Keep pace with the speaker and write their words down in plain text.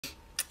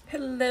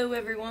Hello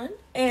everyone,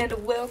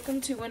 and welcome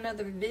to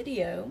another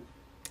video.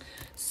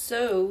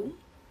 So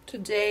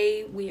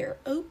today we are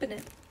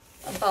opening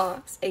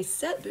a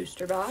set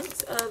booster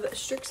box of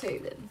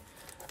Strixhaven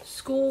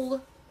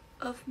School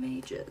of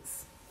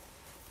Mages.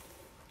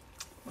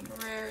 Wonder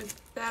where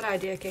that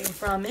idea came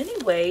from.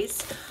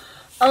 Anyways,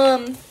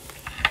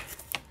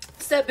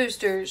 set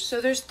boosters.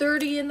 So there's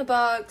 30 in the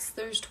box.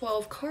 There's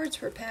 12 cards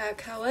per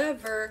pack.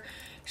 However,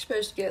 you're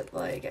supposed to get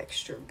like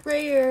extra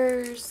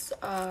rares,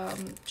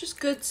 just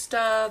good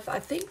stuff. I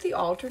think the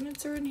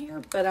alternates are in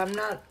here, but I'm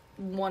not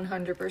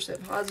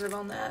 100% positive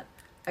on that.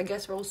 I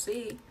guess we'll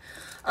see.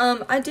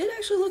 I did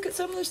actually look at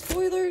some of the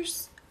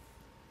spoilers.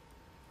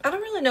 I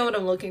don't really know what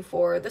I'm looking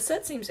for. The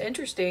set seems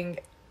interesting.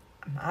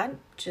 I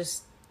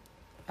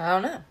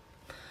don't know.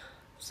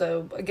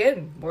 So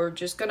again, we're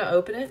just going to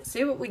open it,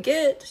 see what we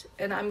get,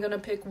 and I'm going to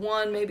pick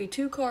one, maybe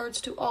two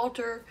cards to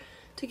alter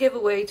to give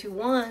away to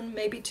one,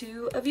 maybe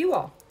two of you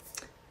all.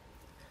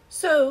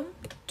 So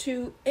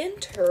to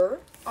enter,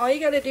 all you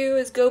got to do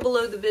is go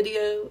below the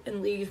video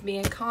and leave me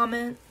a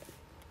comment.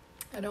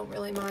 I don't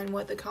really mind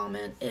what the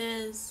comment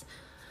is.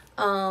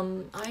 I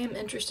am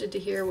interested to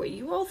hear what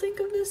you all think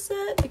of this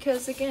set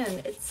because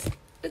again,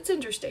 it's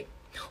interesting.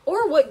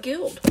 Or what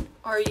guild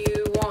are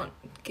you want?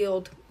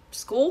 Guild?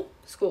 School?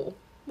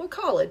 What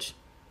college?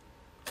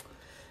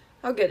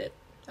 I'll get it.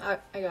 I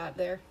got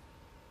there.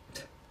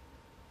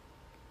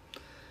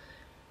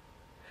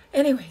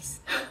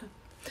 Anyways,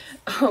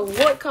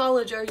 what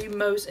college are you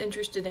most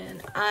interested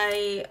in?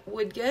 I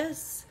would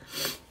guess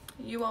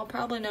you all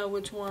probably know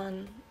which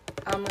one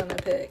I'm gonna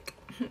pick.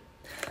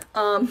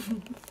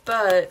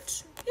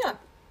 But yeah.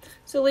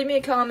 So leave me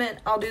a comment.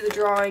 I'll do the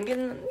drawing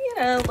in,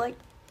 like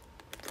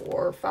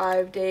 4 or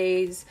 5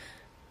 days.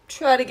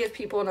 Try to give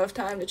people enough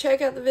time to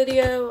check out the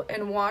video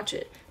and watch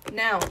it.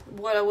 Now,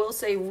 what I will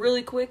say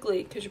really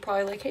quickly, because you're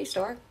probably like, hey,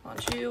 Star, why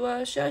don't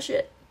you shush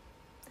it?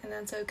 And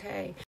that's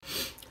okay.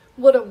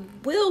 What I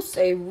will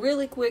say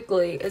really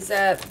quickly is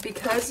that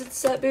because it's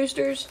set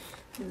boosters,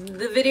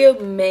 the video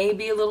may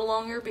be a little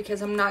longer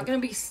because I'm not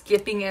going to be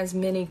skipping as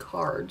many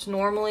cards.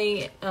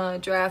 Normally,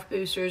 draft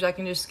boosters, I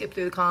can just skip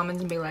through the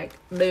commons and be like,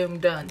 boom,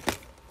 done.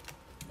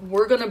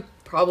 We're going to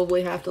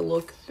probably have to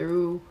look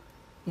through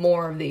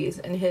more of these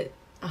and hit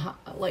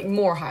like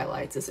more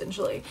highlights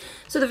essentially.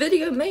 So the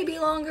video may be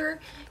longer.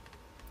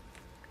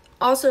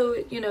 Also,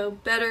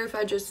 better if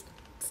I just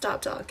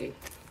stop talking.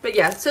 But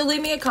yeah, so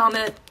leave me a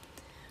comment.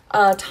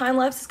 Time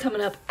lapse is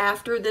coming up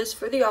after this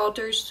for the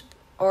alters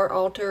or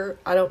alter.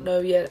 I don't know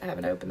yet. I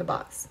haven't opened the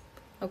box.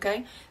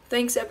 Okay.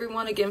 Thanks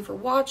everyone again for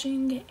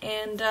watching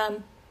and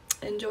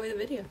enjoy the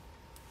video.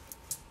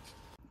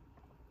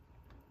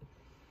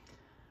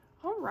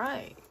 All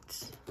right.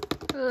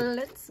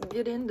 Let's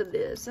get into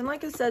this. And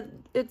like I said,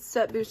 it's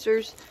set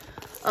boosters.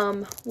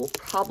 We'll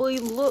probably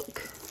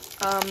look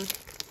a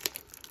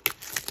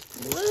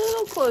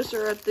little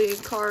closer at the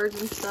cards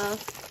and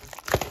stuff.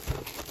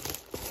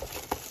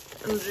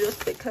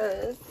 Just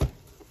because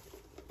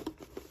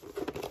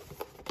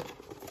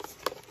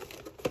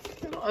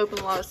I don't open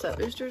a lot of set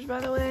boosters, by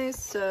the way.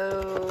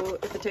 So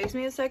if it takes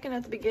me a second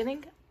at the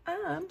beginning,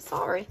 I'm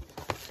sorry.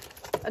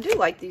 I do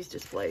like these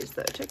displays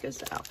though. Check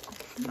this out.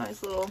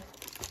 Nice little...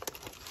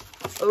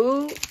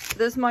 Oh,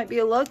 this might be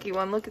a lucky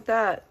one. Look at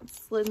that. It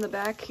slid in the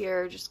back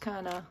here, just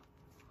kind of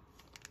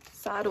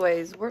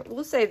sideways.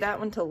 We'll save that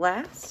one to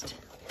last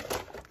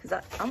because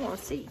I want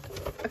to see.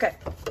 Okay,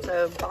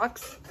 so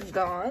box is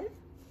gone.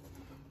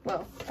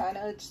 Well, kind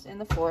of, it's in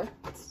the floor.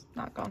 It's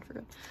not gone for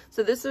good.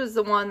 So this is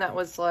the one that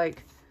was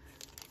like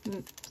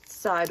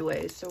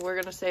sideways. So we're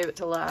going to save it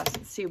to last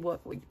and see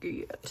what we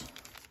get.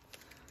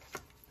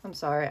 I'm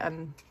sorry.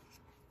 I'm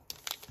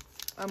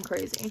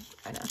crazy.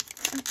 I know.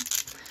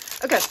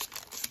 Okay.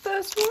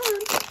 First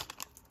one.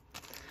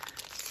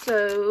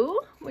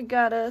 So we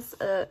got us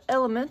a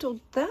elemental.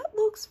 That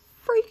looks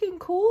freaking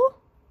cool.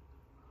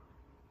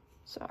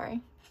 Sorry.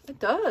 It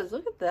does.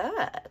 Look at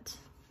that.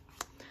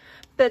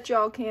 Bet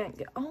y'all can't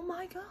get... Oh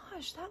my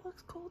gosh, that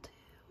looks cool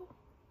too.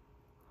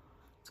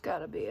 It's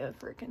gotta be a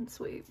freaking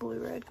sweet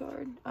blue-red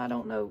card. I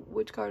don't know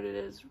which card it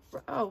is.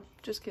 Oh,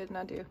 just kidding,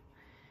 I do.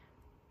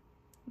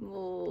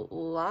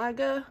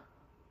 Laga?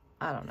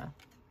 I don't know.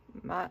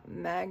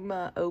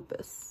 Magma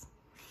Opus.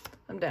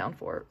 I'm down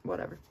for it.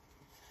 Whatever.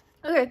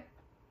 Okay.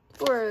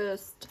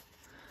 Forest.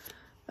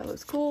 That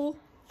looks cool.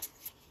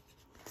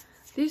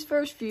 These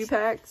first few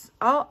packs,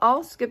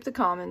 I'll skip the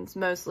commons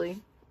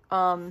mostly.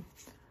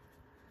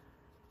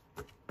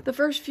 The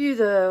first few,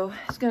 though,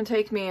 it's going to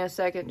take me a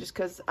second just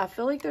because I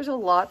feel like there's a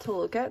lot to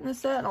look at in this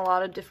set and a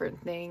lot of different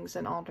things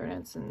and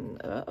alternates.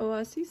 And, uh-oh,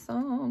 I see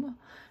some.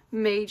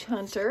 Mage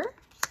Hunter.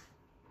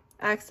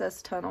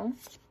 Access Tunnel.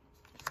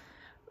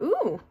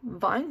 Ooh,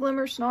 Vine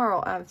Glimmer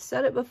Snarl. I've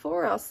said it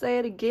before. I'll say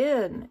it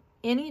again.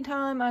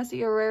 Anytime I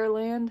see a rare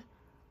land,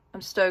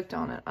 I'm stoked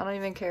on it. I don't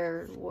even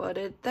care what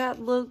it...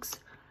 That looks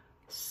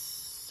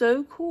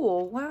so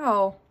cool.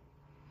 Wow.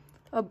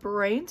 A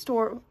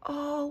Brainstorm.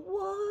 Oh,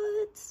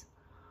 what?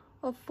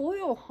 A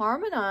foil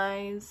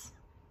harmonize.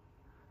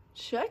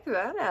 Check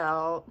that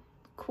out.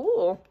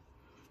 Cool.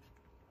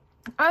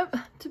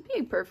 To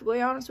be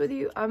perfectly honest with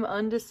you, I'm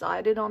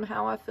undecided on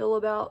how I feel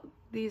about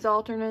these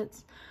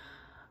alternates.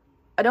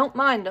 I don't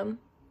mind them,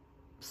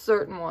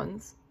 certain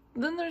ones.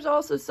 Then there's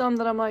also some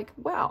that I'm like,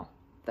 wow,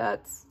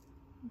 that's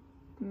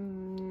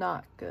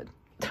not good.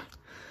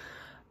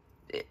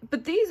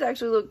 But these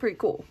actually look pretty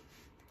cool.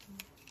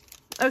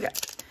 Okay.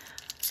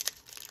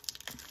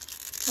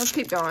 Let's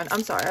keep going.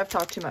 I'm sorry, I've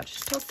talked too much.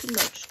 Talk too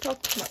much.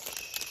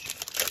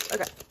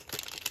 Okay.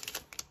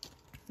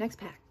 Next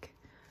pack.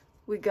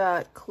 We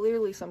got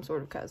clearly some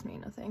sort of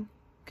Casmina thing.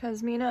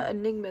 Casmina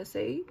Enigma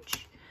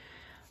Sage.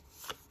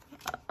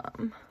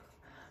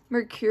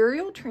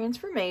 Mercurial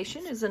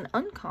Transformation is an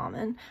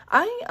uncommon.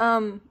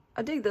 I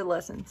dig the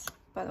lessons,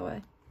 by the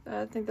way.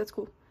 I think that's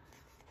cool.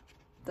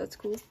 That's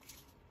cool.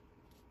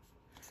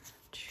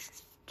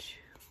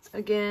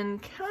 Again,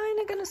 kind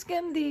of gonna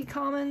skim the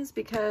commons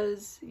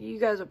because you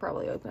guys will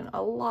probably open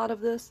a lot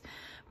of this.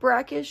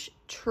 Brackish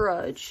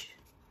Trudge,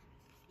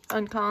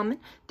 uncommon.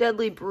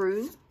 Deadly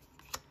Brew.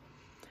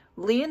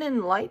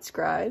 Leonin Light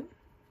Scribe,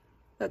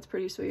 that's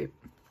pretty sweet.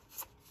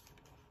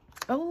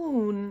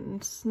 Oh,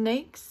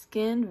 Snake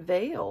Skin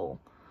Veil.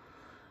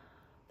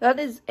 That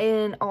is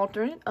an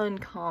alternate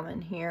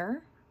uncommon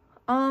here.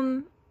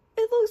 It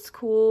looks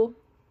cool.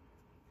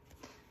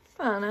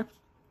 I don't know.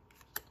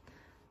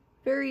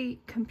 Very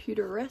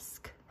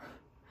computer-esque.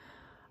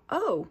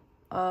 Oh,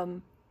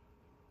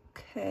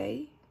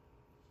 okay.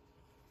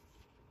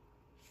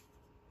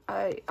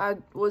 I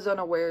was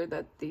unaware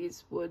that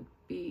these would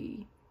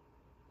be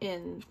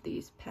in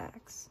these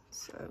packs,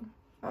 so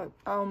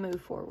I'll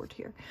move forward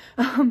here.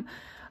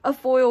 A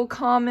foil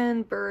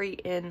common, Bury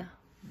in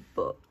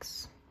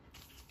Books.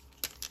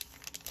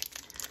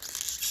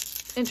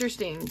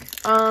 Interesting.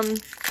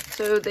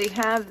 So they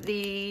have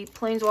the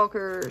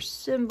Planeswalker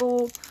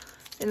symbol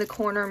in the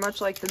corner, much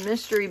like the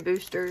mystery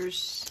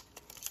boosters.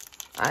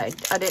 I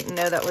didn't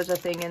know that was a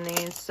thing in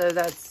these, so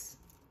that's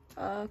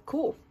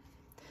cool.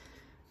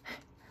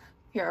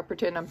 Here, I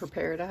pretend I'm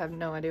prepared. I have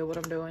no idea what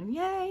I'm doing.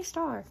 Yay,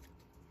 star.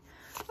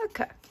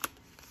 Okay.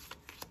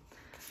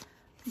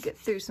 Get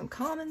through some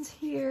commons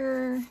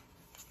here.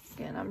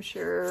 Again, I'm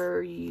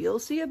sure you'll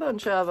see a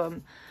bunch of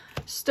them.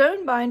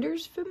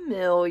 Stonebinder's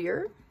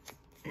Familiar.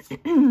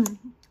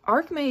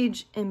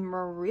 Archmage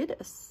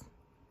Emeritus.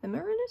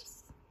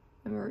 Emeritus?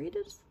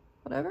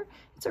 Whatever.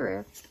 It's a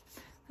rare.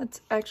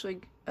 That's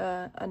actually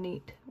a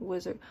neat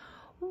wizard.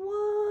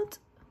 What?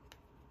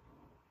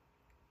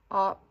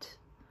 Opt.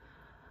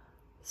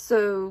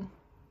 So,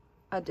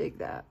 I dig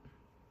that.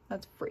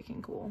 That's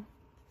freaking cool.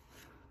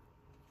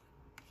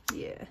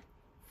 Yeah.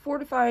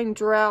 Fortifying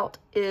Drought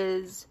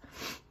is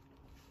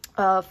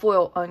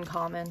foil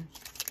uncommon.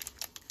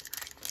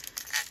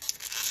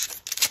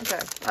 Okay,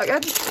 I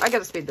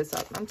gotta speed this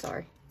up. I'm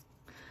sorry.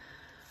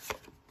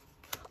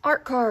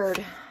 Art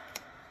card.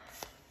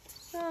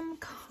 Some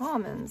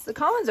commons. The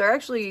commons are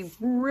actually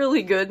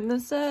really good in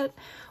this set,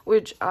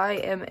 which I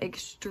am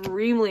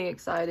extremely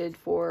excited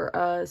for.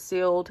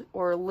 Sealed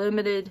or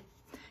limited.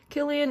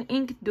 Killian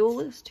Ink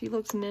Duelist. He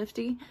looks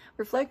nifty.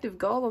 Reflective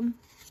Golem.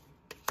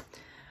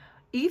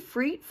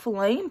 Ifrit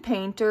Flame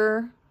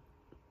Painter.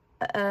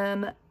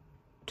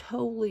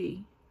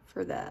 Totally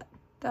for that.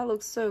 That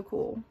looks so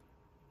cool.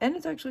 And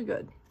it's actually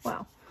good.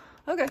 Wow.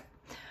 Okay.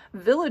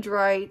 Village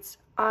Rites.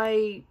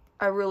 I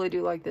really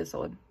do like this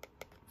one.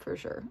 For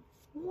sure.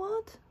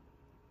 What?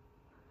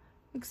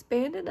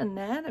 Expanded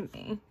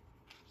Anatomy.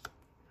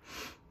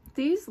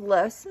 These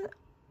lessons...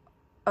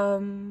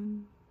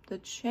 the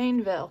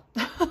Chain Veil.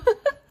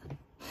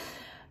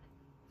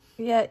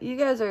 Yeah, you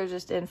guys are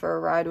just in for a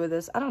ride with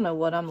this. I don't know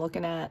what I'm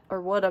looking at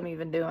or what I'm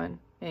even doing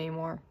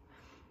anymore.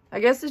 I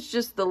guess it's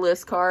just the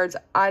list cards.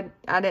 I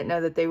didn't know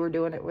that they were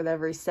doing it with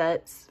every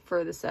sets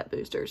for the set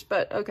boosters,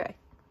 but okay.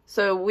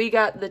 So we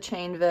got the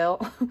Chain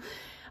Veil.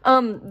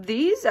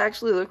 These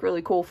actually look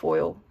really cool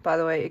foil, by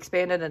the way.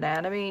 Expanded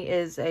Anatomy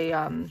is a,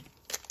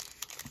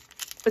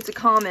 it's a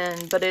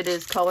common, but it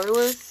is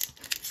colorless,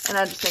 and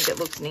I just think it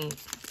looks neat.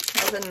 It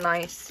has a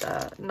nice,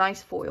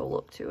 nice foil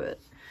look to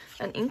it.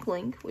 An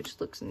Inkling, which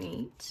looks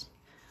neat.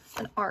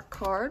 An art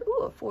card.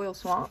 Ooh, a foil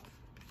swamp.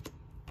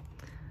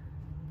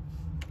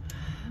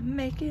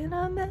 Making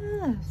a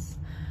mess.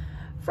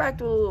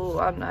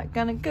 Fractal. I'm not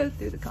gonna go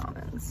through the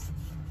commons.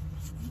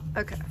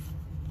 Okay.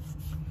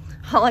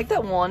 I like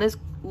that one is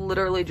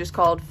literally just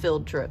called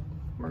Field Trip.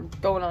 We're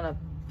going on a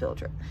field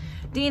trip.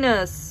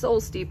 Dina Soul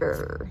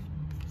Steeper.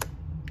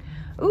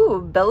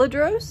 Ooh,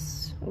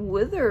 Belladros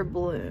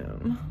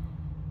Witherbloom.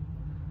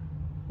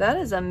 That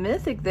is a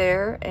mythic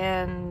there,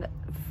 and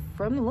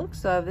from the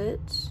looks of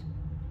it,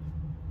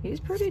 he's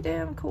pretty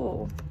damn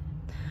cool.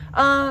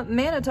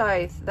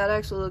 Manatithe, that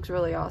actually looks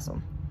really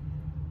awesome.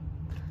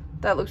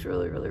 That looks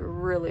really, really,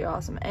 really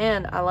awesome.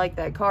 And I like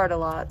that card a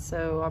lot,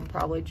 so I'm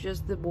probably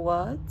just the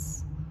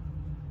what's?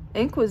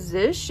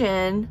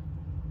 Inquisition.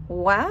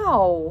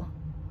 Wow.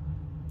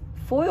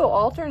 Foil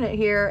alternate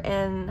here,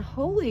 and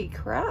holy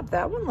crap,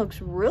 that one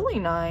looks really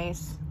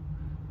nice.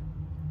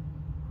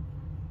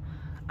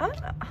 I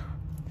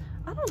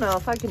don't know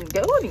if I can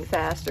go any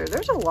faster.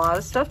 There's a lot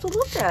of stuff to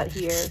look at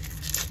here.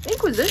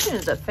 Inquisition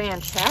is a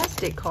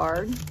fantastic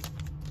card.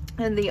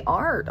 And the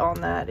art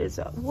on that is,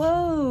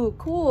 whoa,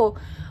 cool.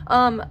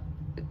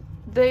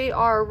 They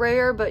are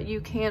rare, but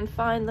you can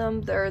find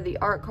them. They're the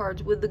art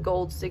cards with the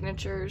gold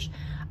signatures.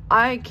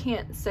 I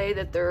can't say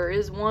that there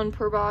is one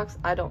per box.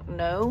 I don't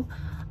know.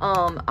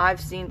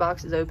 I've seen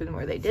boxes open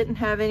where they didn't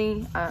have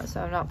any,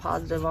 so I'm not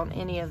positive on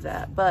any of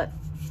that, but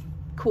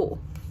cool.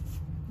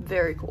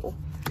 Very cool.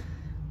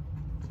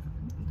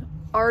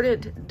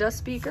 Ardent Dust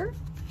Speaker.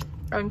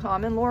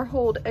 Uncommon.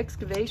 Lorehold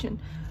Excavation.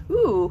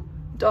 Ooh.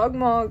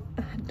 Domagoth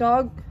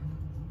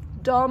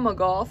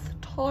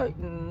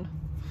Titan.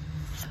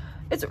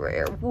 It's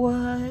rare.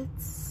 What?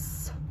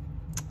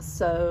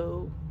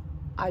 So,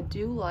 I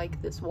do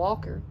like this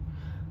walker,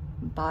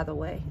 by the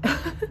way.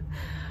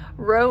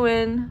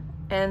 Rowan,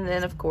 and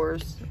then, of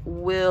course,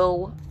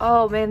 Will.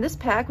 Oh, man, this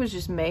pack was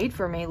just made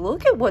for me.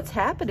 Look at what's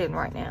happening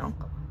right now.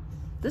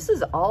 This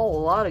is all a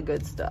lot of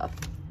good stuff.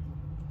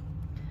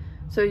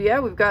 So, yeah,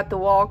 we've got the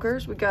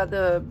walkers. We got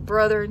the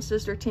brother and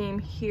sister team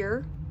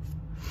here,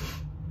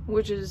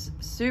 which is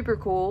super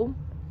cool.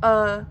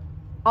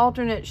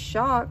 Alternate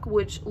shock,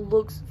 which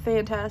looks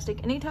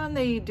fantastic. Anytime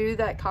they do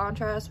that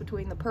contrast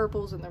between the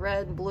purples and the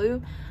red and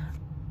blue,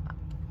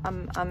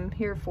 I'm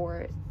here for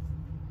it.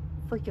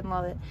 Freaking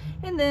love it.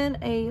 And then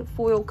a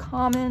foil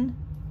common.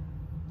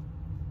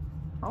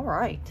 All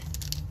right.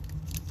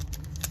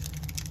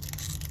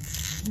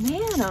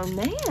 Man, oh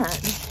man.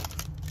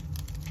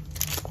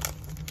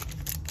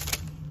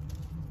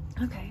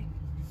 Okay.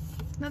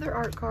 Another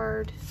art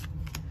card.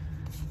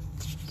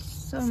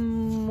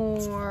 Some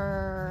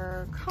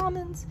more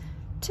commons.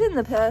 Tin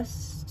the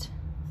Pest.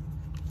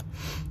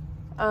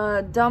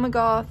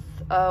 Domagoth,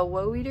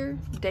 Woe Eater.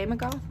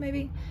 Damagoth,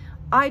 maybe?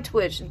 Eye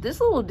Twitch. This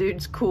little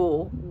dude's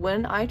cool.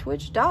 When Eye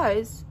Twitch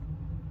dies,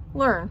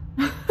 learn.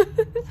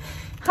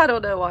 I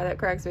don't know why that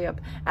cracks me up.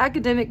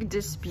 Academic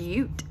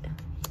Dispute.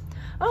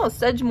 Oh,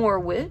 Sedgemoor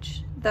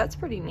Witch. That's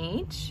pretty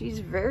neat. She's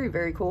very,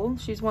 very cool.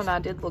 She's one I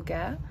did look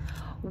at.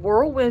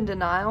 Whirlwind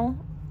Denial.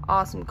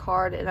 Awesome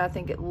card, and I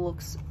think it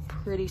looks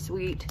pretty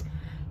sweet.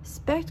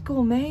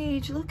 Spectacle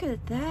Mage, look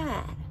at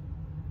that.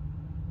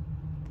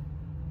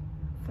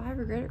 5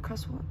 or greater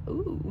cost one.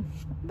 Ooh,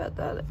 I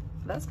bet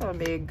that's gonna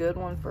be a good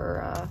one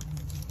for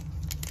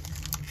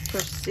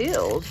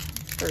sealed,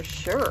 for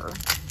sure.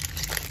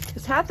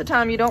 Because half the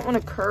time you don't want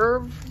to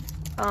curve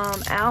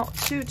out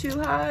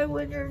too high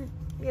when you're,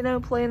 you know,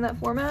 playing that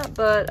format,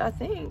 but I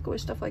think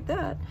with stuff like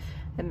that,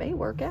 it may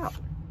work out.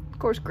 Of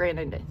course,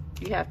 granted,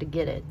 you have to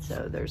get it,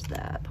 so there's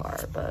that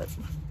part, but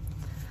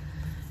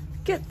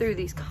get through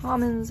these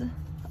commons.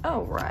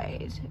 All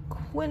right,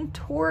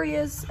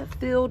 Quintorius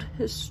Field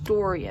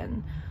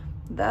Historian.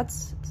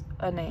 That's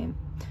a name.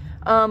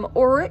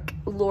 Auric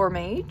Lore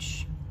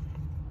Mage.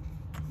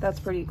 That's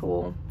pretty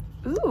cool.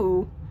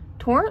 Ooh,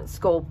 Torrent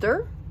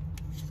Sculptor.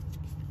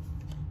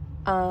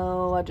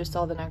 Oh, I just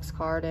saw the next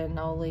card and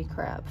holy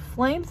crap.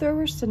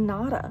 Flamethrower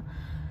Sonata.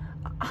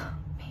 Oh,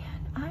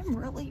 man, I'm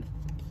really...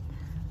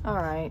 All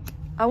right,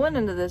 I went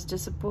into this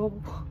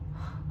disappointed.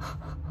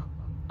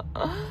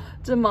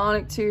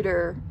 Demonic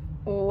Tutor.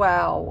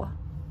 Wow.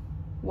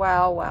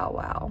 Wow, wow,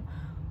 wow.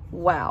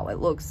 Wow, it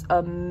looks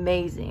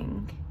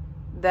amazing.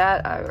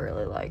 That I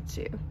really like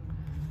too.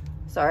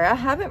 Sorry, I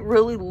haven't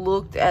really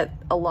looked at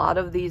a lot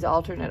of these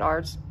alternate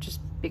arts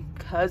just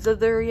because of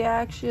the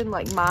reaction.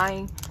 Like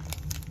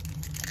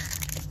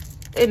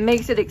it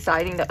makes it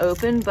exciting to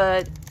open,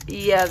 but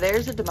yeah,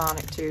 there's a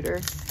Demonic Tutor.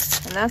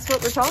 And that's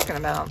what we're talking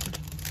about.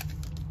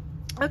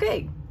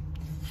 Okay.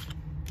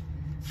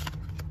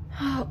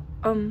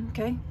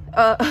 Okay.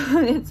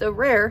 It's a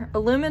rare.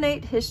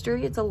 Illuminate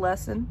History. It's a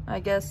lesson. I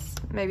guess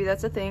maybe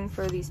that's a thing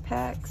for these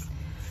packs,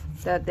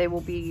 that they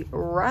will be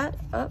right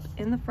up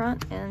in the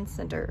front and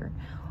center.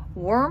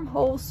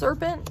 Wormhole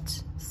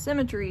Serpent.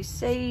 Symmetry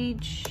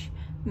Sage.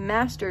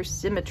 Master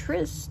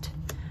Symmetrist.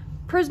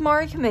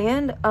 Prismari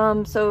Command.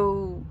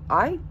 So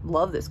I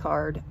love this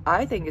card.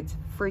 I think it's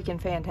freaking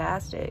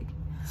fantastic.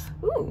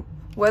 Ooh.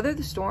 Weather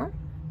the Storm.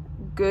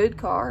 Good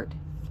card.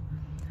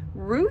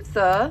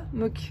 Rutha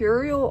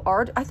Mercurial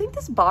Art. I think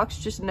this box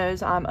just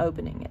knows I'm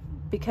opening it,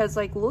 because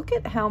like look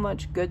at how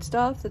much good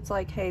stuff that's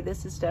like, hey,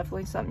 this is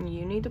definitely something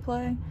you need to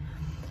play.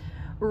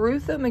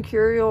 Rutha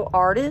Mercurial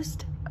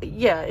Artist.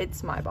 Yeah,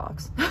 it's my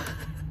box.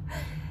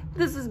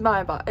 This is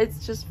my box.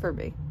 It's just for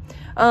me.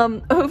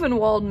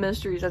 Ovenwald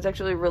Mysteries. That's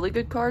actually a really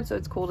good card, so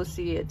it's cool to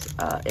see it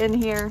in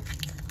here.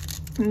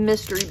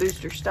 Mystery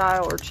Booster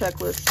style or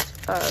checklist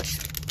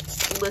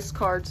list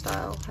card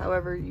style,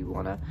 however you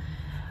want to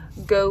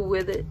go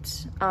with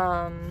it.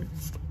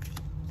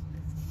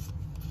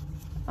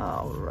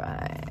 All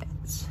right,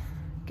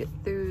 get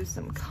through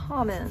some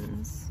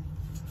commons.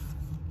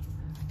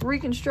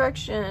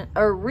 Reconstruction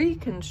or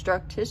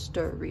Reconstruct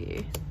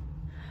History.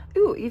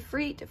 Ooh,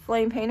 Ifrit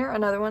Flame Painter,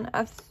 another one.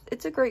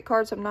 It's a great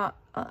card, so I'm not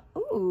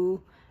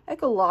ooh,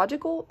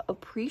 Ecological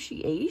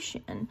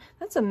Appreciation.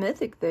 That's a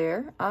mythic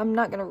there. I'm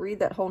not gonna read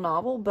that whole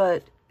novel,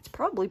 but it's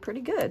probably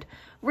pretty good.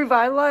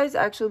 Revitalize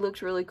actually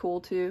looks really cool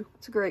too.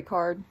 It's a great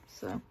card.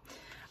 So,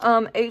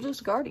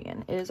 Ageless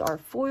Guardian is our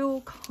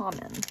foil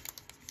common.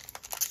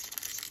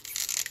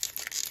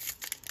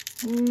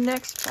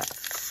 Next pack.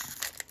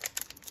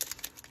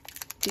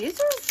 These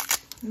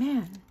are,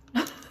 man.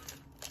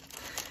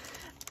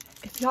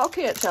 If y'all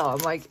can't tell, I'm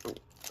like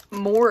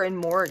more and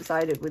more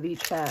excited with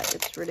each pack.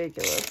 It's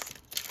ridiculous.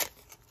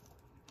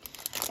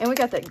 And we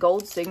got that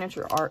gold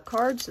signature art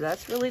card, so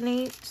that's really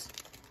neat.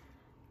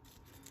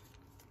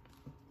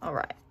 All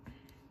right.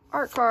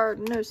 Art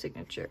card, no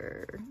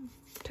signature.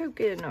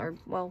 Token, or,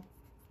 well,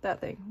 that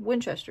thing.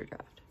 Winchester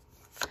draft.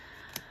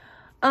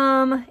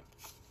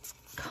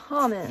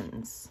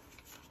 Commons.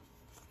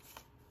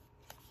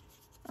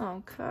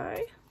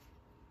 Okay.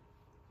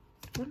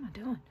 What am I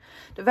doing?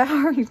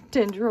 Devouring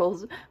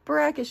Tendrils.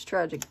 Brackish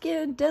Trudge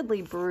again.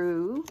 Deadly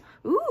Brew.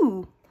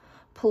 Ooh.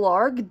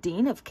 Pelarg,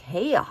 Dean of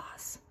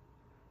Chaos.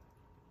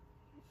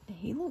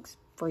 He looks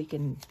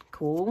freaking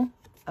cool.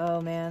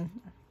 Oh, man.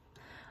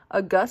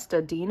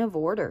 Augusta, Dean of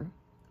Order.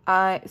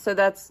 So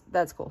that's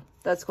cool.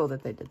 That's cool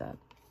that they did that.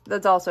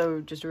 That's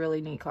also just a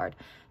really neat card.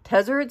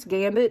 Tezzeret's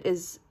Gambit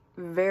is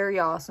very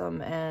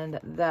awesome, and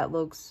that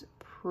looks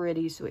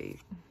pretty sweet.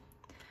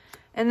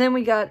 And then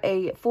we got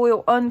a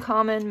foil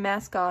uncommon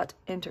Mascot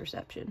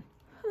Interception.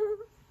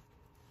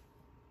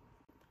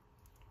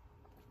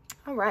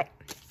 All right.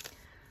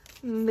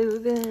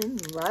 Moving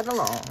right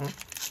along.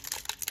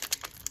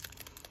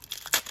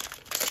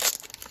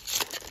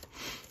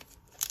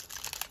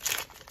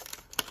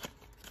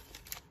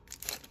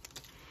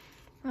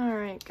 All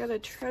right, got a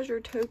treasure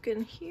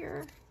token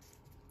here.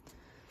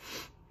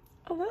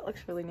 Oh, that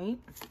looks really neat.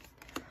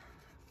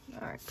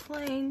 All right,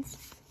 plains.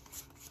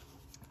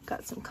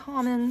 Got some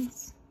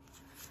commons.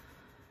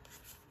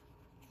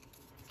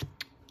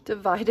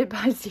 Divided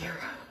by 0.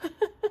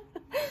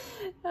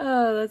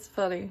 Oh, that's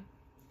funny.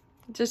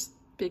 Just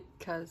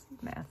because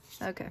math.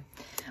 Okay.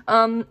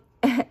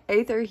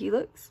 Aether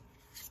Helix.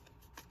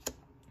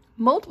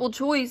 Multiple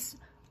choice.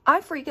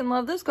 I freaking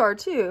love this card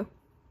too.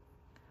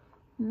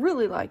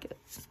 Really like it.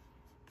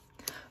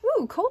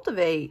 Ooh,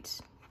 Cultivate.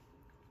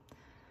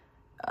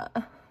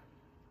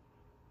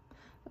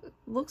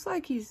 Looks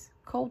like he's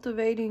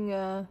cultivating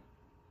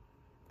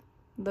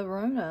the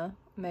Rona,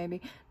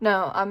 maybe.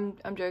 No, I'm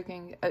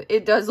joking.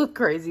 It does look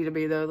crazy to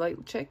me though.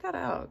 Like, check that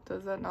out.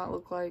 Does that not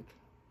look like,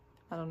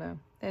 I don't know.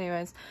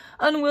 Anyways,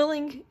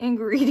 Unwilling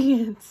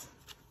Ingredients.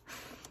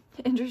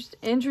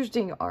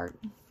 Interesting art.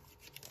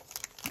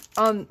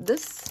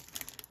 This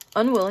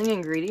Unwilling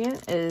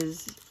Ingredient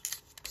is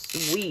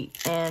sweet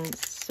and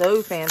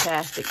so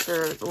fantastic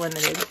for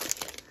limited.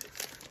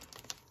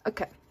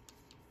 Okay.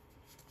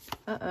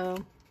 Uh-oh.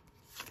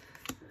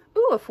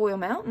 Ooh, a foil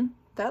mountain.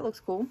 That looks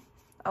cool.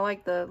 I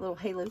like the little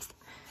halos.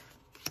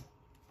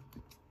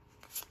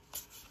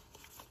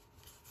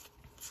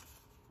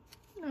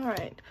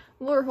 Alright.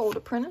 Lurehold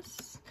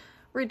Apprentice.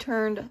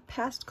 Returned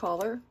Past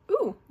Caller.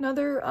 Ooh,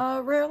 another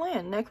rare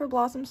land.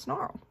 Necroblossom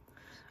Snarl.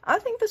 I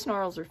think the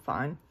Snarls are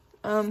fine.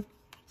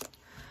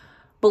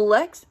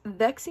 Blex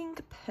Vexing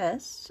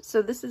Pest.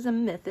 So this is a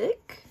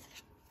mythic.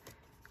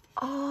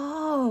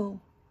 Oh.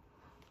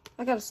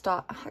 I gotta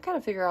stop. I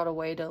gotta figure out a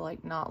way to,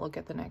 like, not look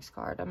at the next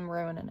card. I'm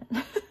ruining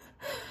it.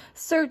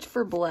 Search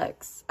for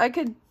Blex. I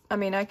could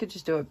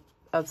just do it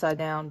upside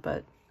down,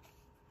 but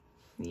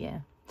yeah.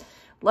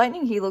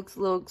 Lightning Helix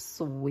looks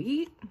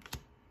sweet.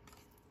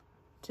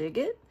 Dig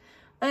it.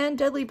 And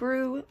Deadly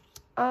Brew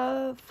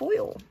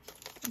foil.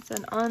 It's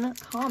an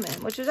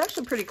uncommon, which is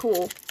actually pretty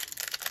cool.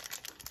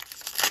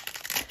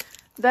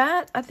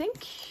 That, I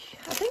think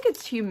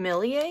it's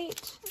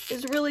Humiliate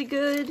is really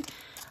good.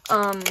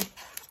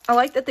 I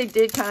like that they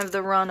did kind of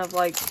the run of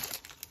like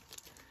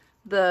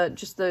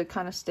just the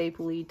kind of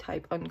stapley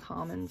type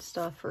uncommon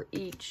stuff for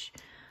each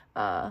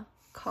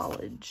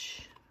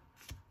college.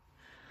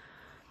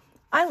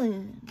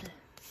 Island.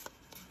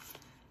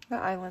 The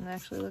island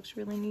actually looks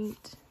really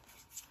neat.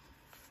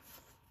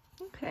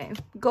 Okay,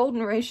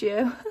 Golden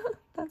Ratio.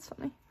 That's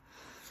funny.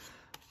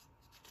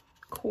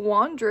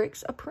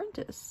 Quandrix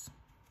Apprentice.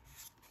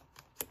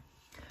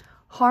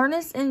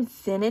 Harness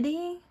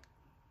Infinity.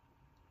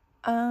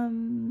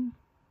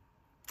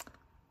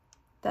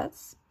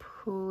 That's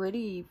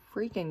pretty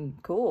freaking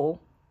cool.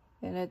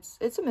 And it's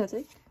a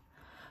mythic.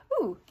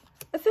 Ooh,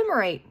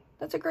 Ephemerate.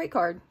 That's a great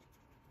card.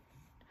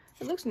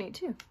 It looks neat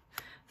too.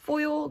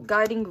 Foil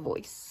Guiding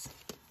Voice.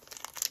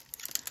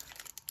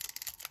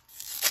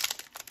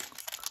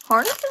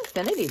 Harness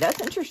Infinity.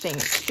 That's interesting.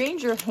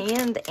 Exchange your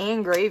hand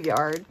and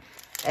graveyard.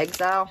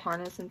 Exile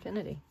Harness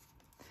Infinity.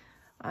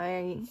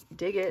 I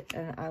dig it,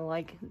 and I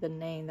like the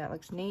name. That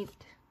looks neat.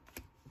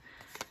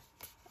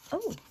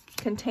 Oh,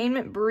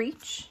 Containment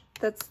Breach.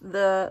 That's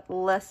the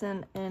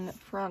lesson in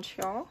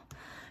Franchal.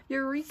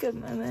 Eureka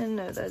Moment.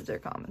 No, those are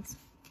commons.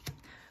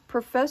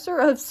 Professor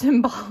of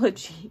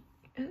Symbology.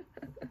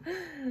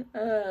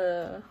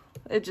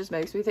 It just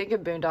makes me think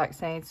of Boondock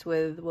Saints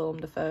with Willem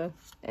Dafoe.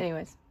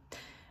 Anyways,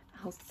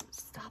 I'll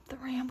stop the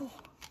ramble.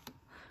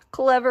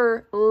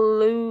 Clever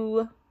Lumimancer?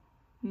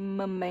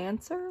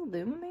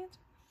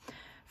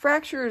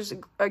 Fractures,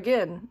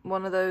 again,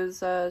 one of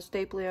those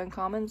stapley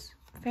uncommons.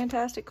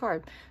 fantastic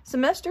card.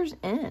 Semester's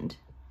End.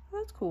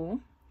 That's cool.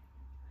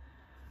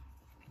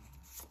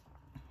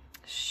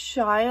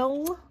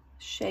 Shale,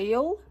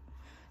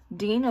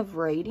 Dean of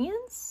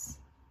Radiance.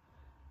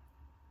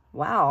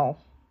 Wow.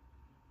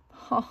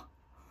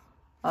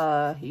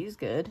 Huh. He's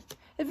good.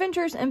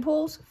 Adventurous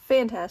Impulse,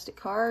 fantastic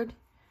card.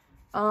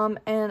 And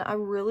I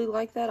really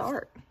like that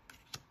art.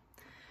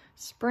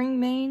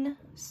 Springmane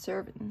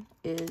Servant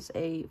is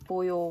a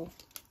foil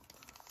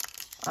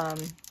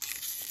common.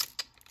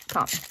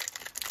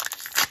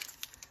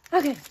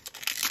 Okay.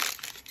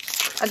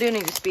 I do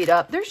need to speed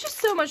up. There's just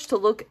so much to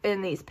look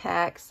in these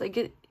packs. Like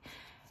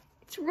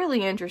it's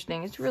really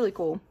interesting. It's really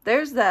cool.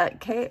 There's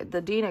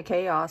the Dean of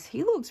Chaos.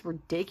 He looks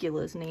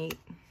ridiculous neat.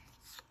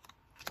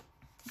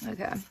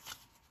 Okay.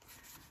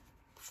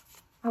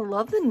 I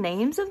love the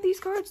names of these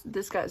cards.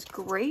 This guy's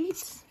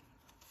great.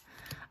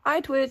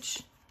 Eye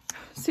Twitch.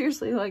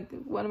 Seriously, like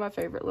one of my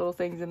favorite little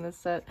things in this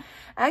set.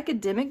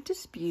 Academic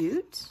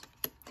Dispute.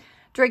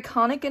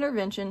 Draconic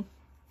Intervention.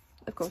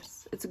 Of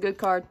course, it's a good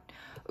card.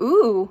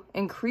 Ooh,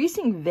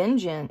 Increasing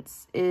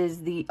Vengeance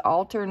is the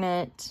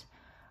alternate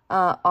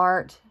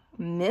art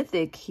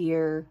mythic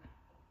here.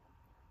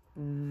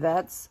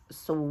 That's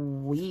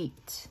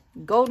sweet.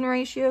 Golden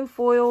Ratio,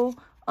 foil,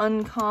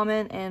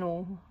 uncommon,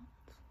 and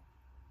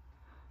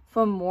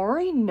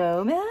Fomori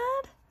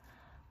Nomad?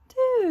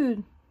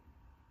 Dude,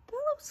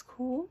 that looks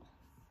cool.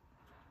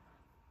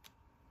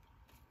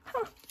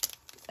 Huh.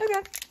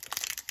 Okay.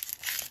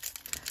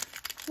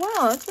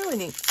 Wow, that's really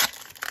neat.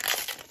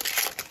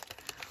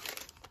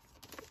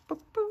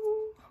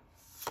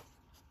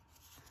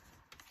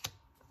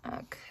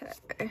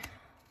 Okay.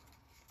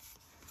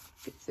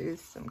 Get through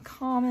some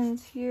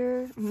commons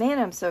here. Man,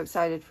 I'm so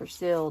excited for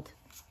Sealed.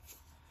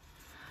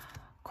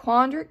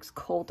 Quandrix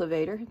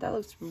Cultivator. That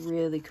looks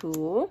really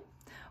cool.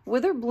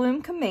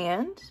 Witherbloom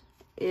Command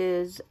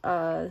is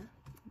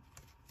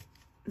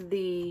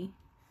the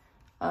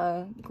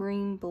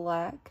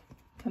green-black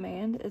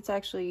command. It's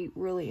actually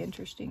really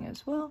interesting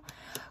as well.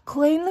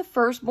 Claim the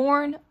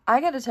Firstborn.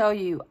 I gotta tell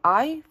you,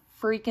 I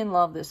freaking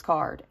love this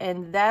card,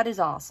 and that is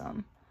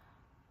awesome.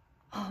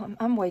 Oh,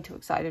 I'm way too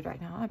excited right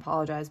now. I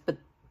apologize, but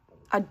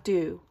I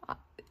do.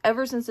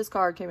 Ever since this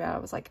card came out, I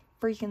was like,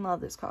 freaking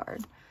love this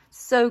card.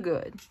 So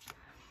good.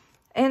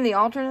 And the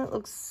alternate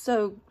looks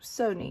so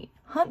neat.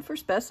 Hunt for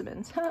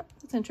Specimens. Huh,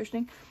 that's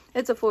interesting.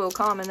 It's a foil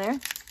common there.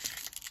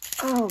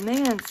 Oh,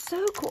 man,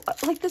 so cool.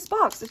 Like this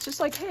box, it's just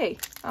like, hey,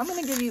 I'm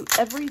going to give you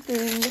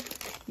everything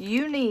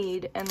you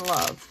need and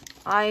love.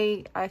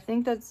 I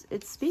think it's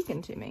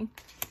speaking to me.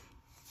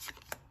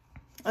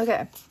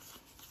 Okay.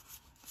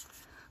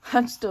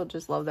 I still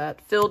just love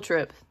that. Field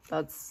Trip.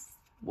 That's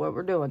what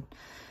we're doing.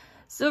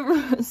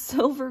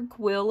 Silver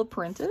Quill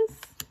Apprentice.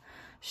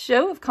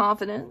 Show of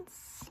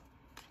Confidence.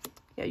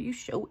 Yeah, you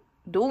show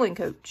it. Dueling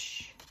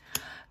Coach.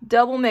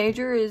 Double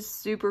Major is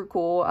super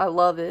cool. I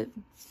love it.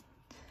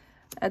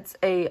 That's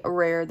a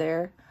rare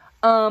there.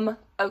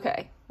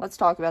 Okay, let's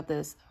talk about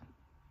this.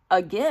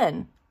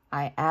 Again,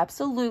 I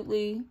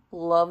absolutely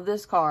love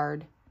this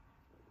card.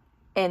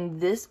 And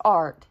this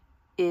art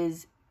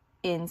is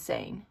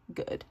insane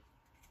good.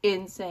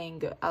 Insane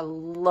good. I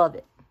love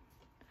it.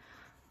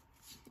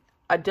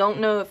 I don't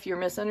know if you're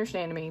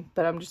misunderstanding me,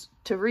 but I'm just,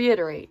 to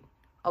reiterate,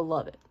 I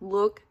love it.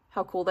 Look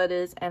how cool that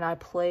is, and I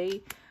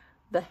play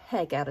the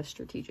heck out of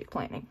Strategic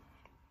Planning.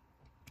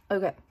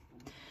 Okay.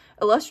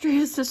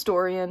 Illustrious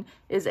Historian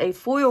is a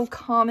foil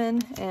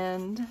common,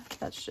 and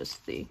that's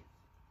just the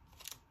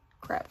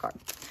crap card.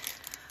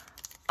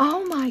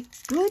 Oh my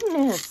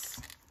goodness.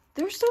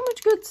 There's so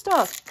much good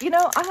stuff. You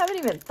know, I haven't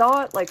even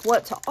thought, like,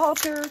 what to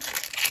alter.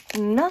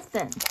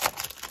 Nothing.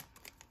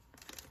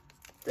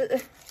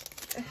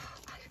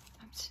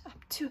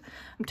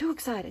 I'm too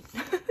excited.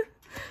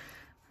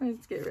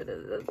 Let's get rid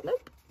of this.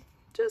 Nope.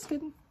 Just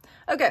kidding.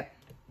 Okay.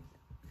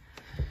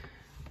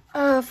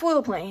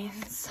 Foil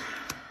planes.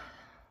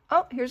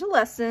 Oh, here's a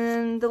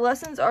lesson. The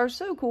lessons are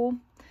so cool.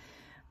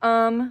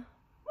 Oh,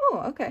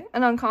 okay.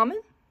 An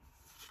uncommon.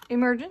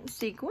 Emergent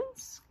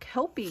Sequence.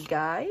 Kelpie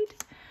Guide.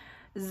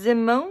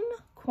 Zimone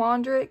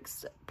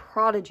Quandrix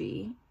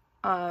Prodigy.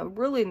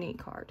 Really neat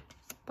card,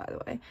 by the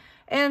way.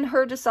 And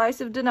her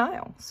Decisive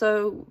Denial.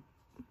 So,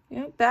 you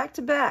know, back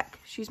to back.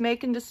 She's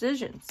making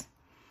decisions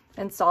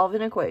and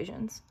solving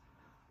equations.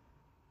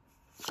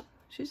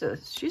 She's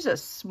a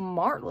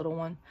smart little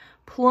one.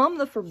 Plum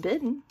the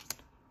Forbidden.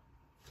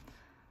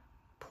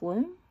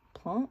 Plum?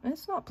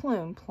 It's not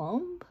Plum.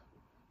 Plum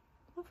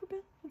the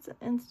Forbidden? It's an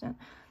instant.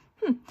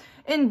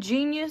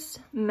 Ingenious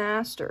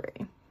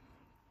Mastery.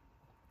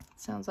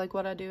 Sounds like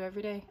what I do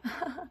every day.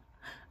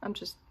 I'm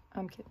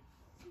kidding.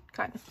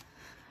 Kind of.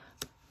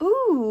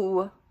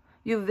 Ooh.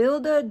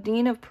 Uvilda,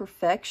 Dean of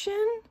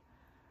Perfection.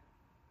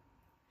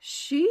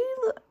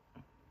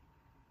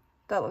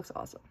 That looks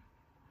awesome.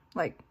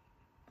 Like,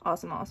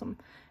 awesome.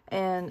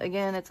 And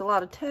again, it's a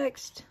lot of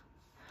text.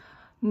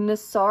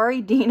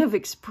 Nasari, Dean of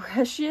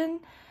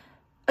Expression.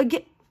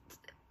 Again,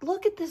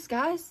 look at this,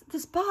 guys.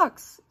 This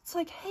box. It's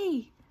like,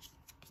 hey,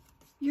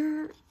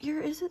 your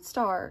Is It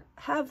Star,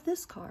 have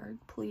this card,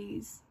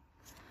 please.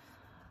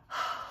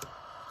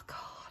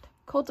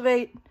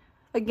 Cultivate.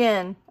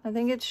 Again, I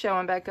think it's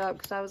showing back up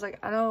because I was like,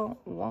 I don't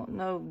want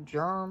no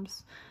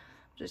germs.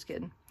 Just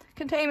kidding.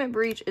 Containment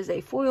Breach is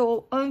a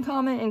foil,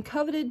 uncommon, and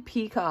coveted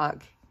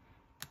peacock.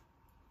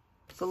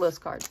 It's a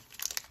list card.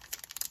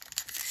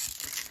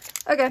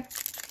 Okay,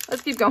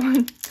 let's keep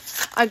going.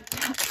 I'm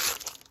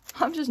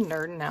just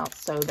nerding out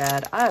so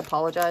bad. I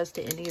apologize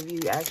to any of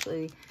you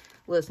actually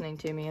listening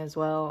to me as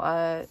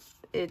well.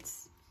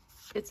 It's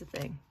a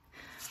thing.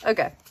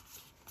 Okay,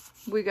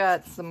 we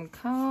got some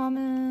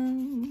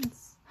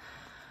commons.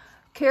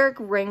 Carrick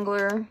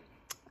Wrangler,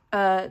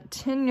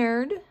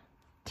 tenured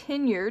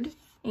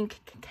ink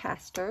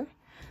caster.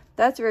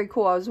 That's very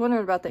cool. I was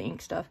wondering about the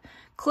ink stuff.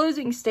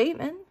 Closing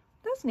Statement.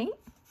 That's neat.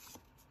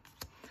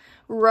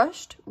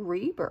 Rushed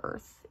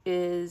Rebirth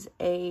is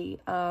a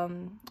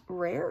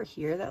rare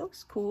here. That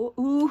looks cool.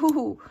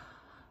 Ooh,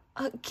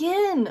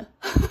 again.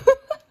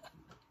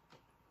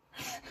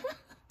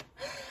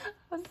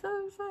 I'm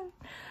so excited.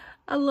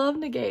 I love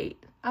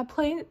Negate. I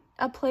play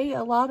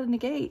a lot of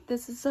Negate.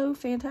 This is so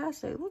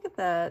fantastic. Look at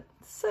that.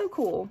 So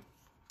cool.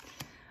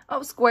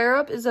 Oh, Square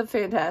Up is a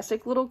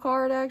fantastic little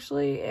card,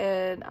 actually,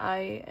 and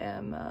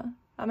I'm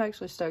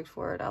actually stoked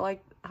for it. I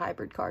like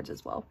hybrid cards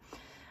as well.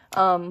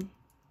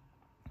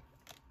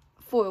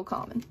 Foil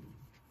common.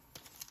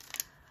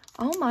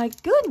 Oh my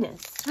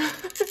goodness.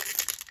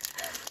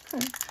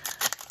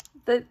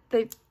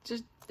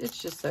 It's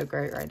just so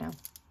great right now.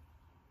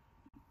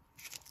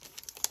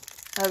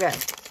 Okay.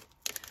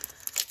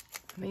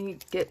 Let me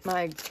get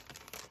my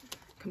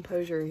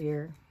composure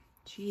here.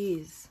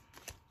 Jeez.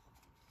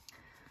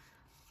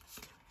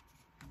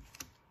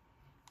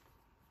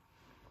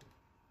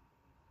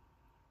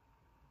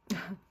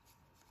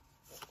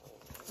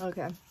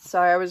 Okay.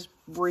 Sorry, I was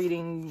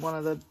reading one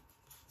of the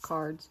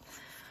cards.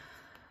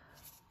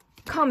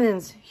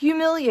 Commons.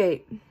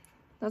 Humiliate.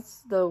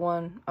 That's the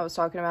one I was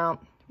talking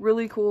about.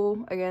 Really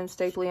cool. Again,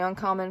 staply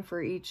uncommon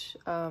for each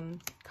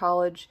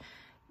college.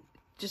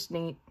 Just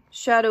neat.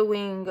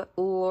 Shadowwing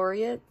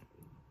Laureate,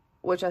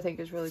 which I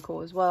think is really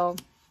cool as well.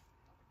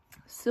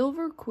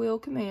 Silver Quill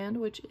Command,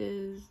 which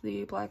is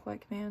the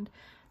black-white command.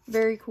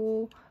 Very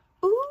cool.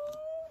 Ooh,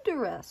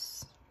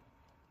 Duress.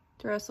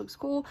 Duress looks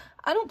cool.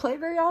 I don't play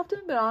very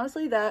often, but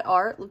honestly, that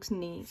art looks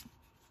neat.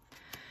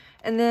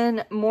 And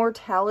then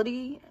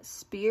Mortality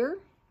Spear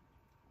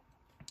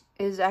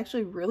is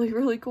actually really,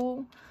 really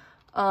cool.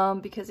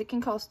 Because it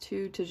can cost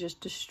 2 to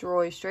just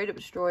straight up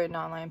destroy a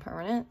non-land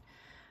permanent.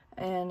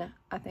 And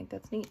I think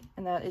that's neat.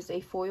 And that is a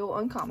foil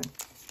uncommon.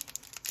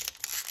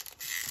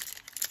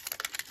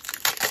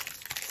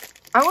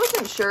 I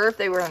wasn't sure if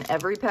they were in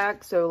every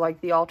pack, so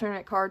like the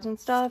alternate cards and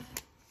stuff.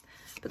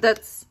 But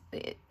that's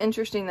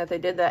interesting that they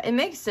did that. It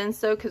makes sense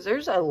though, because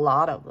there's a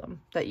lot of them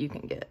that you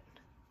can get.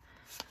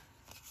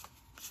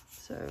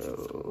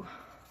 So,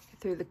 get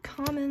through the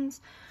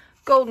commons.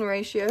 Golden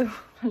Ratio.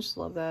 I just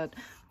love that.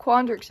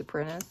 Quandrix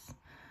Apprentice.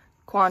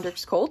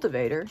 Quandrix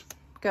Cultivator.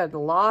 Got a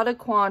lot of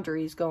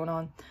quandaries going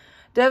on.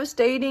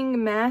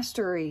 Devastating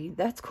Mastery.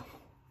 That's cool.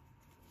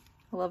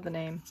 I love the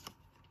name.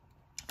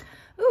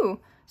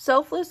 Ooh,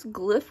 Selfless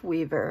Glyph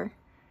Weaver.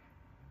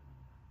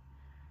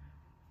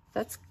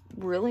 That's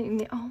really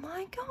neat. Oh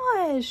my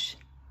gosh.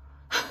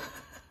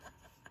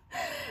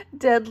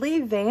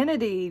 Deadly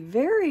Vanity.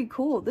 Very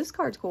cool. This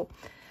card's cool.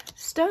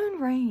 Stone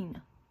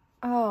Rain.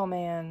 Oh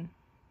man.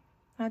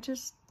 I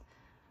just...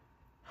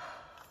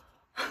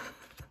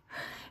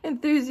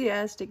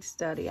 Enthusiastic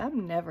Study.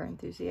 I'm never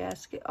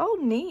enthusiastic. Oh,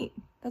 neat.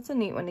 That's a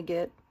neat one to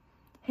get.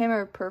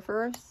 Hammer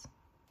Perforus.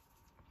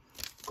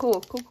 Cool,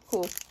 cool,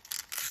 cool.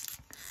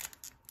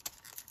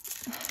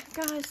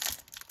 Guys,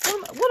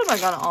 what am I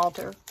going to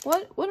alter?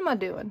 What am I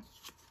doing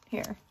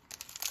here?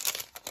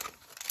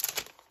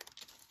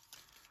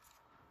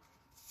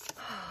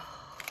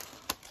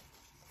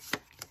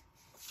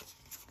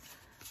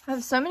 I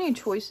have so many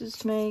choices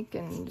to make,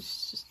 and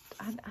it's just,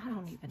 I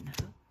don't even know.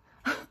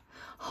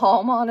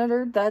 Hall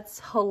Monitor, that's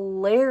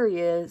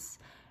hilarious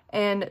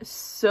and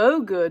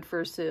so good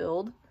for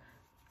sealed.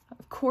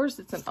 Of course,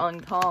 it's an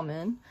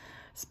uncommon.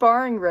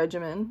 Sparring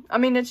Regimen, I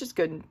mean, it's just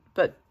good,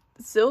 but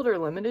sealed or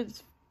limited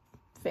is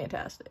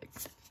fantastic.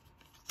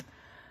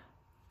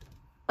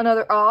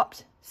 Another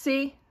opt.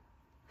 See?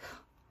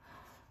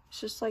 It's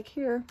just like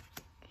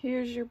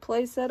here's your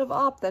playset of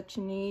opt that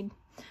you need.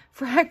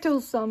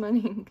 Fractal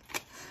Summoning.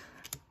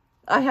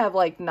 I have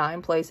like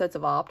 9 playsets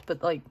of opt,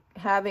 but like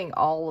having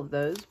all of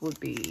those would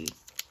be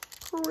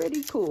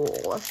pretty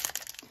cool.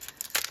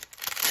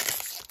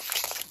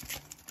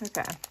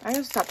 Okay, I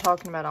gotta stop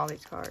talking about all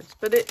these cards.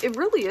 But it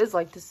really is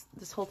like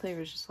this whole thing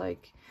was just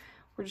like,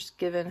 we're just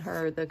giving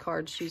her the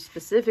cards she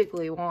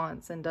specifically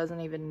wants and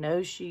doesn't even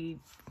know she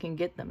can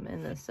get them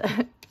in this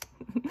set.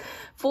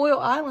 Foil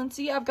Island.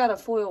 See, I've got a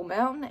foil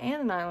mountain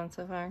and an island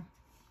so far.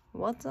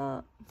 What's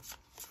up?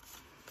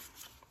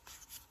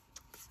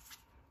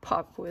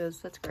 Pop quiz.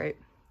 That's great.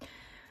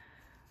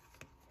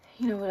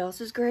 You know what else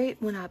is great?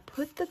 When I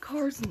put the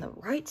cards in the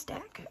right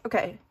stack.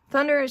 Okay.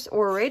 Thunderous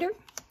Orator.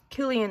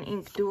 Killian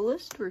Ink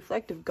Duelist.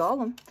 Reflective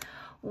Golem.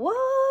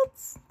 What?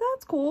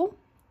 That's cool.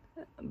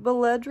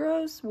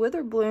 Beledros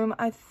Witherbloom.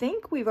 I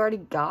think we've already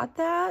got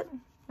that.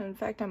 In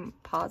fact, I'm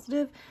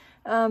positive.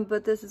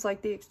 But this is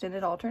like the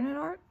extended alternate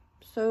art.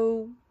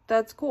 So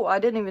that's cool. I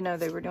didn't even know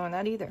they were doing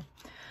that either.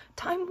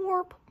 Time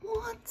Warp.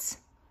 What?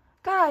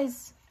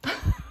 Guys.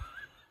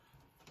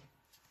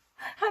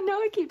 I know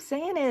I keep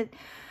saying it.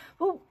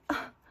 Well,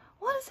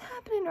 what is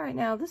happening right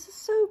now? This is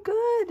so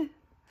good.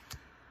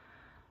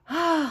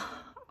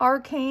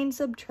 Arcane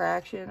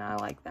Subtraction. I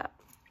like that.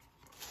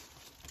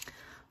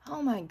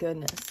 Oh my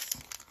goodness.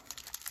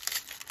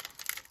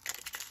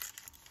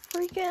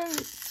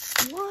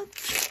 Freaking what?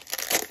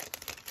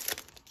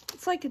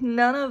 It's like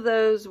none of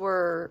those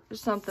were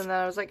something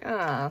that I was like,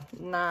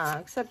 nah,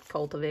 except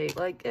Cultivate.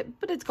 But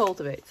it's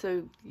Cultivate,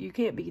 so you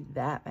can't be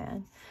that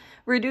mad.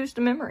 Reduced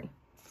memory.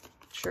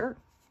 Sure.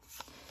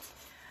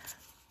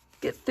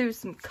 Get through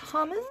some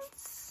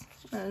commons,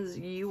 as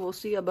you will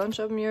see a bunch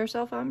of them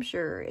yourself, I'm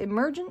sure.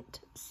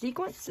 Emergent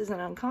Sequence is an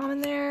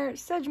uncommon there.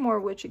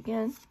 Sedgemoor Witch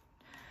again.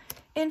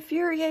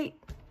 Infuriate.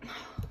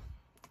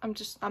 I'm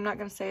not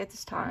going to say it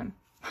this time.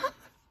 I'm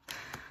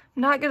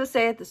not going to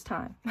say it this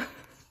time.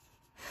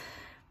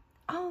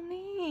 Oh,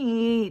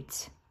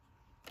 neat.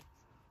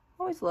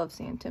 Always love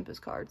seeing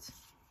Tempest cards.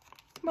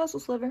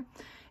 Muscle Sliver.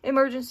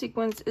 Emergent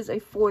Sequence is a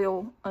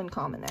foil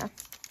uncommon there.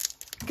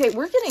 Okay,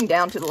 we're getting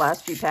down to the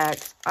last few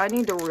packs. I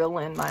need to reel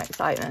in my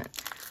excitement.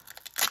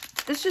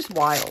 It's just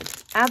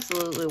wild.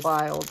 Absolutely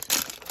wild.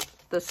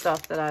 The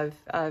stuff that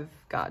I've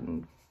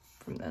gotten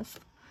from this.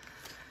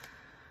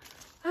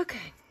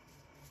 Okay.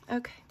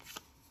 Okay.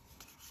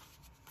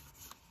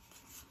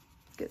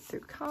 Get through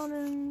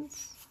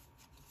commons.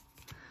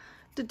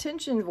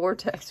 Detention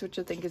Vortex, which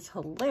I think is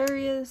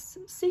hilarious.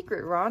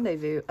 Secret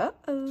Rendezvous.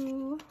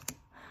 Uh-oh.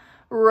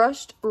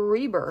 Rushed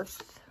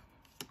Rebirth.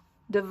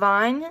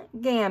 Divine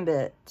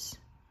Gambit.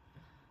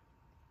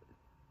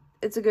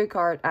 It's a good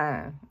card.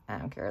 I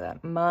don't care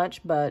that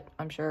much, but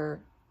I'm sure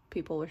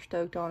people are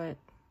stoked on it.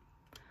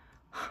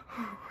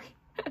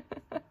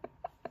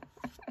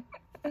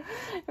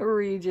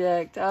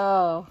 Reject.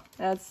 Oh,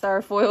 that's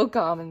our foil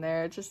common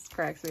there. It just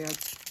cracks me up.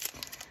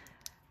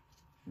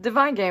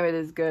 Divine Gambit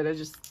is good.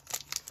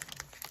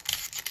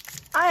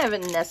 I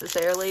haven't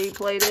necessarily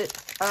played it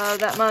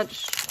that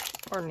much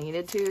or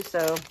needed to,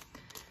 so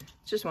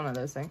it's just one of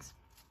those things.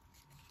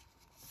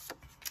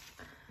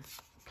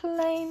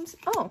 Planes.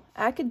 Oh,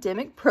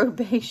 Academic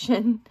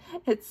Probation.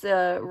 It's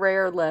a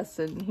rare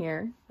lesson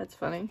here. That's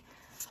funny.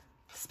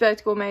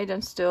 Spectacle Mage. I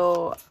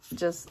still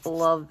just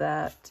love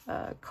that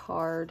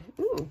card.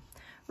 Ooh.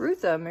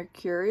 Rutha,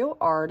 Mercurial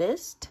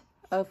Artist.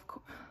 Of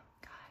course.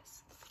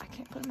 Guys, I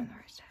can't put them in the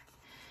right stack.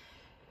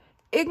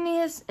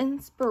 Igneous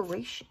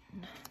Inspiration.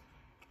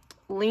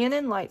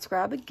 Leonin Light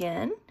Scribe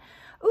again.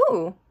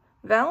 Ooh.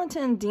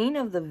 Valentin Dean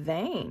of the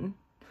Vein.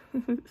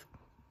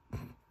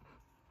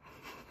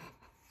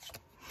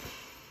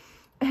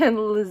 And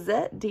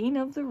Lizette Dean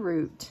of the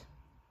Root.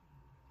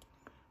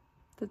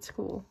 That's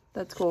cool.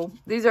 That's cool.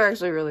 These are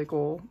actually really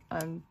cool.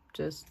 I'm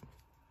just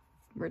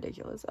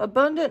ridiculous.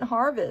 Abundant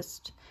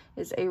Harvest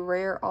is a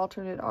rare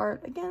alternate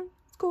art. Again,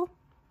 it's cool.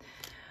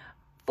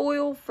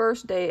 Foil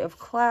First Day of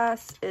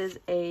Class is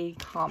a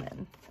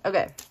common.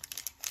 Okay.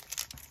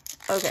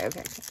 Okay.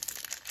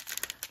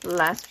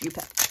 Last few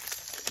packs.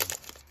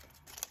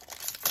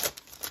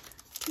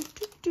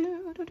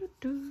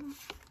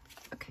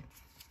 Okay.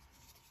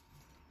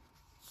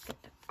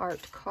 Get the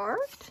art card.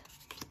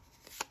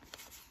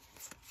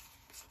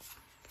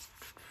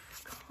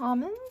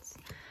 Commons.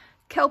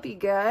 Kelpie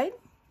Guide.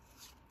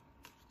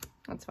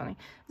 That's funny.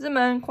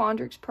 Zimone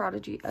Quandrix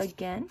Prodigy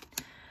again.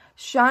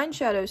 Shine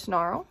Shadow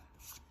Snarl.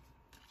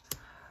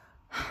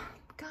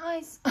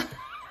 Guys.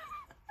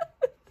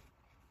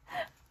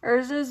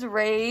 Urza's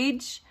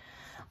Rage.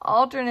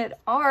 Alternate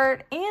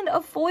art. And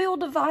a foil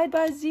Divide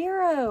by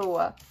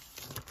Zero.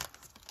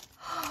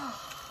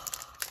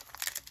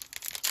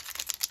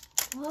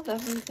 Love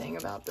everything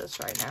about this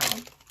right now.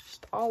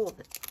 Just all of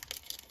it.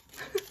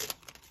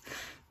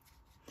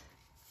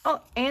 Oh,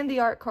 and the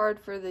art card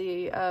for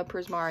the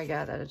Prismari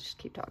guy that I just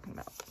keep talking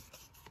about.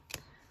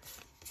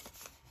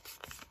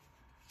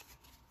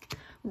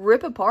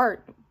 Rip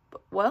Apart.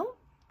 Well,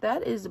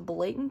 that is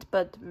blatant,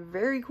 but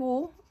very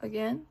cool.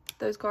 Again,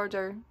 those cards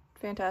are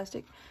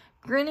fantastic.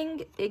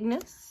 Grinning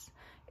Ignis.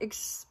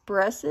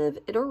 Expressive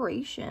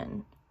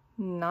Iteration.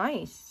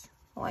 Nice.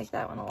 I like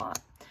that one a lot.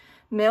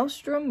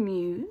 Maelstrom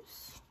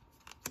Muse.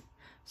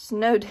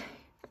 Snow Day.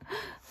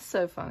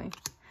 So funny.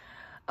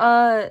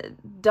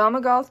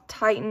 Domagoth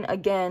Titan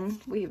again.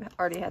 We've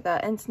already had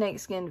that. And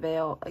Snakeskin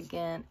Veil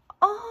again.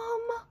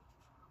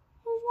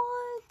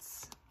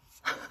 What?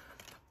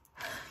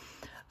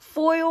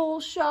 Foil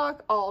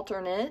Shock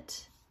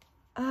Alternate.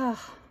 God.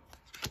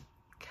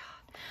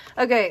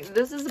 Okay,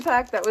 this is a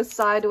pack that was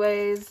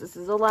sideways. This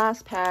is the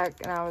last pack.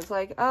 And I was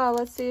like, oh,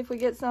 let's see if we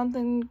get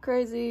something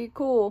crazy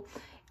cool.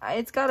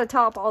 It's got to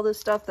top all this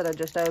stuff that I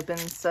just opened.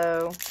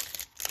 So,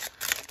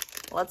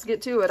 let's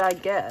get to it, I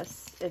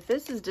guess. If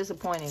this is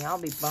disappointing,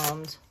 I'll be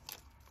bummed.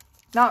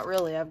 Not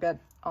really. I've got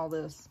all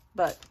this.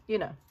 But, you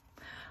know.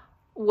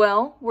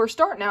 Well, we're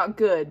starting out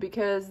good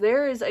because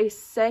there is a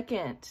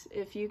second,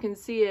 if you can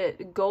see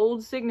it,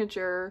 gold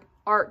signature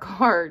art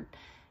card,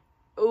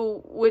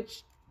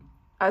 which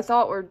I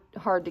thought were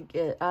hard to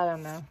get. I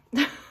don't know.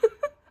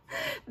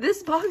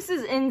 This box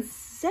is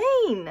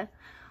insane.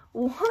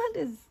 What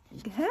is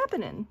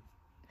happening?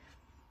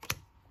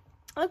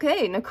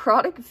 Okay,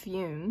 Necrotic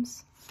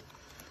Fumes.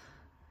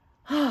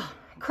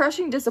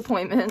 Crushing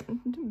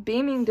Disappointment.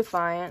 Beaming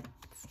Defiance.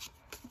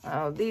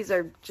 Oh, these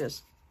are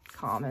just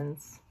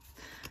commons.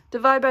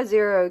 Divide by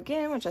Zero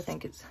again, which I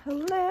think is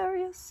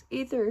hilarious.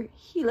 Ether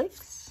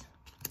Helix.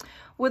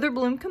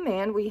 Witherbloom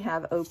Command. We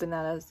have opened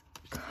that as...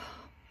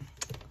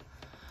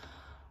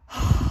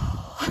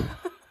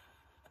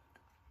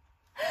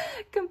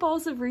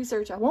 Compulsive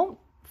Research. I won't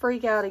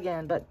freak out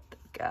again, but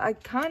I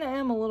kind of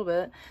am a little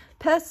bit.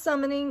 Pest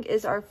Summoning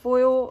is our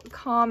foil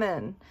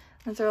common.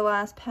 That's our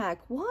last pack.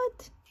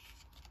 What?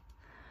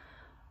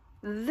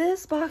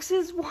 This box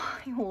is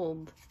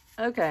wild.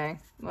 Okay,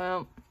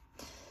 well,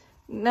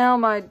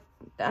 now I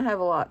have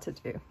a lot to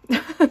do.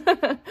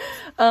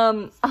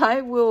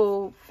 I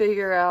will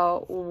figure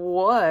out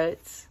what...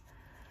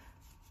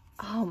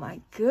 Oh my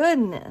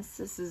goodness,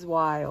 this is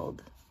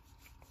wild.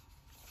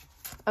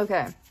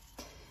 Okay.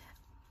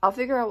 I'll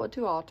figure out what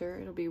to alter.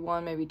 It'll be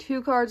 1, maybe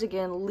 2 cards.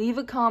 Again, leave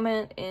a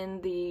comment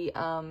in the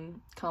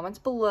comments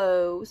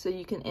below so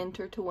you can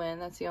enter to win.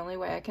 That's the only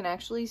way I can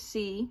actually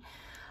see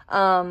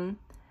or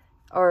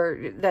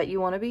that you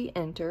want to be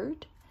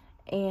entered.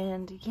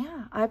 And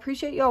yeah, I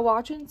appreciate y'all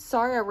watching.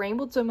 Sorry I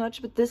rambled so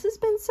much, but this has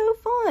been so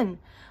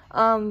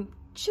fun.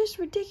 Just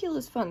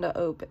ridiculous fun to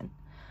open.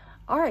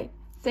 All right.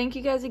 Thank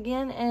you guys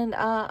again, and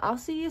I'll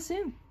see you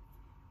soon.